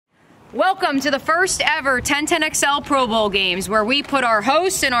Welcome to the first ever 1010XL Pro Bowl games, where we put our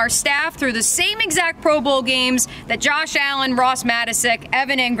hosts and our staff through the same exact Pro Bowl games that Josh Allen, Ross Matisic,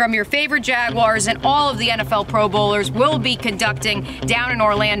 Evan Ingram, your favorite Jaguars, and all of the NFL Pro Bowlers will be conducting down in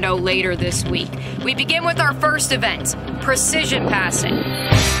Orlando later this week. We begin with our first event, precision passing.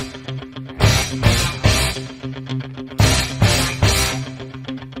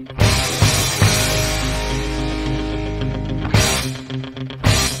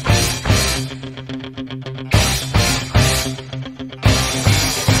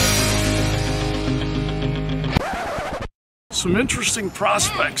 Some interesting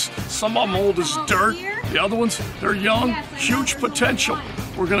prospects. Some of them old as dirt. The other ones, they're young, huge potential.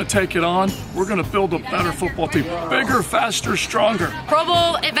 We're going to take it on. We're going to build a better football team. Bigger, faster, stronger. Pro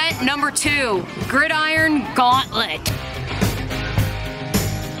Bowl event number 2, Gridiron Gauntlet.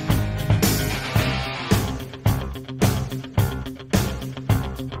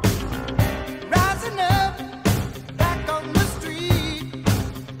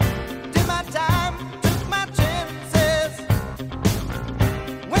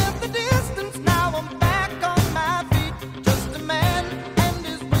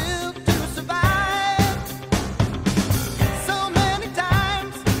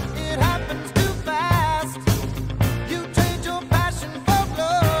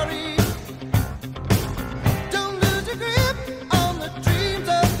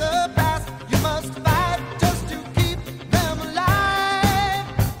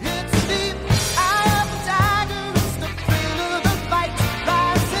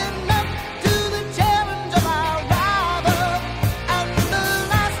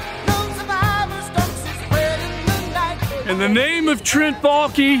 In the name of Trent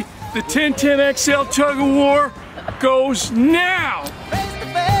Baalke, the 1010XL tug of war goes now. Hey,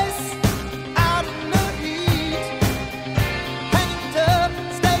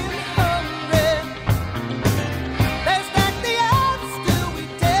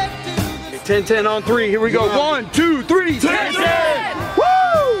 10-10 on 3. Here we go. 1, 2, 3. 10-10!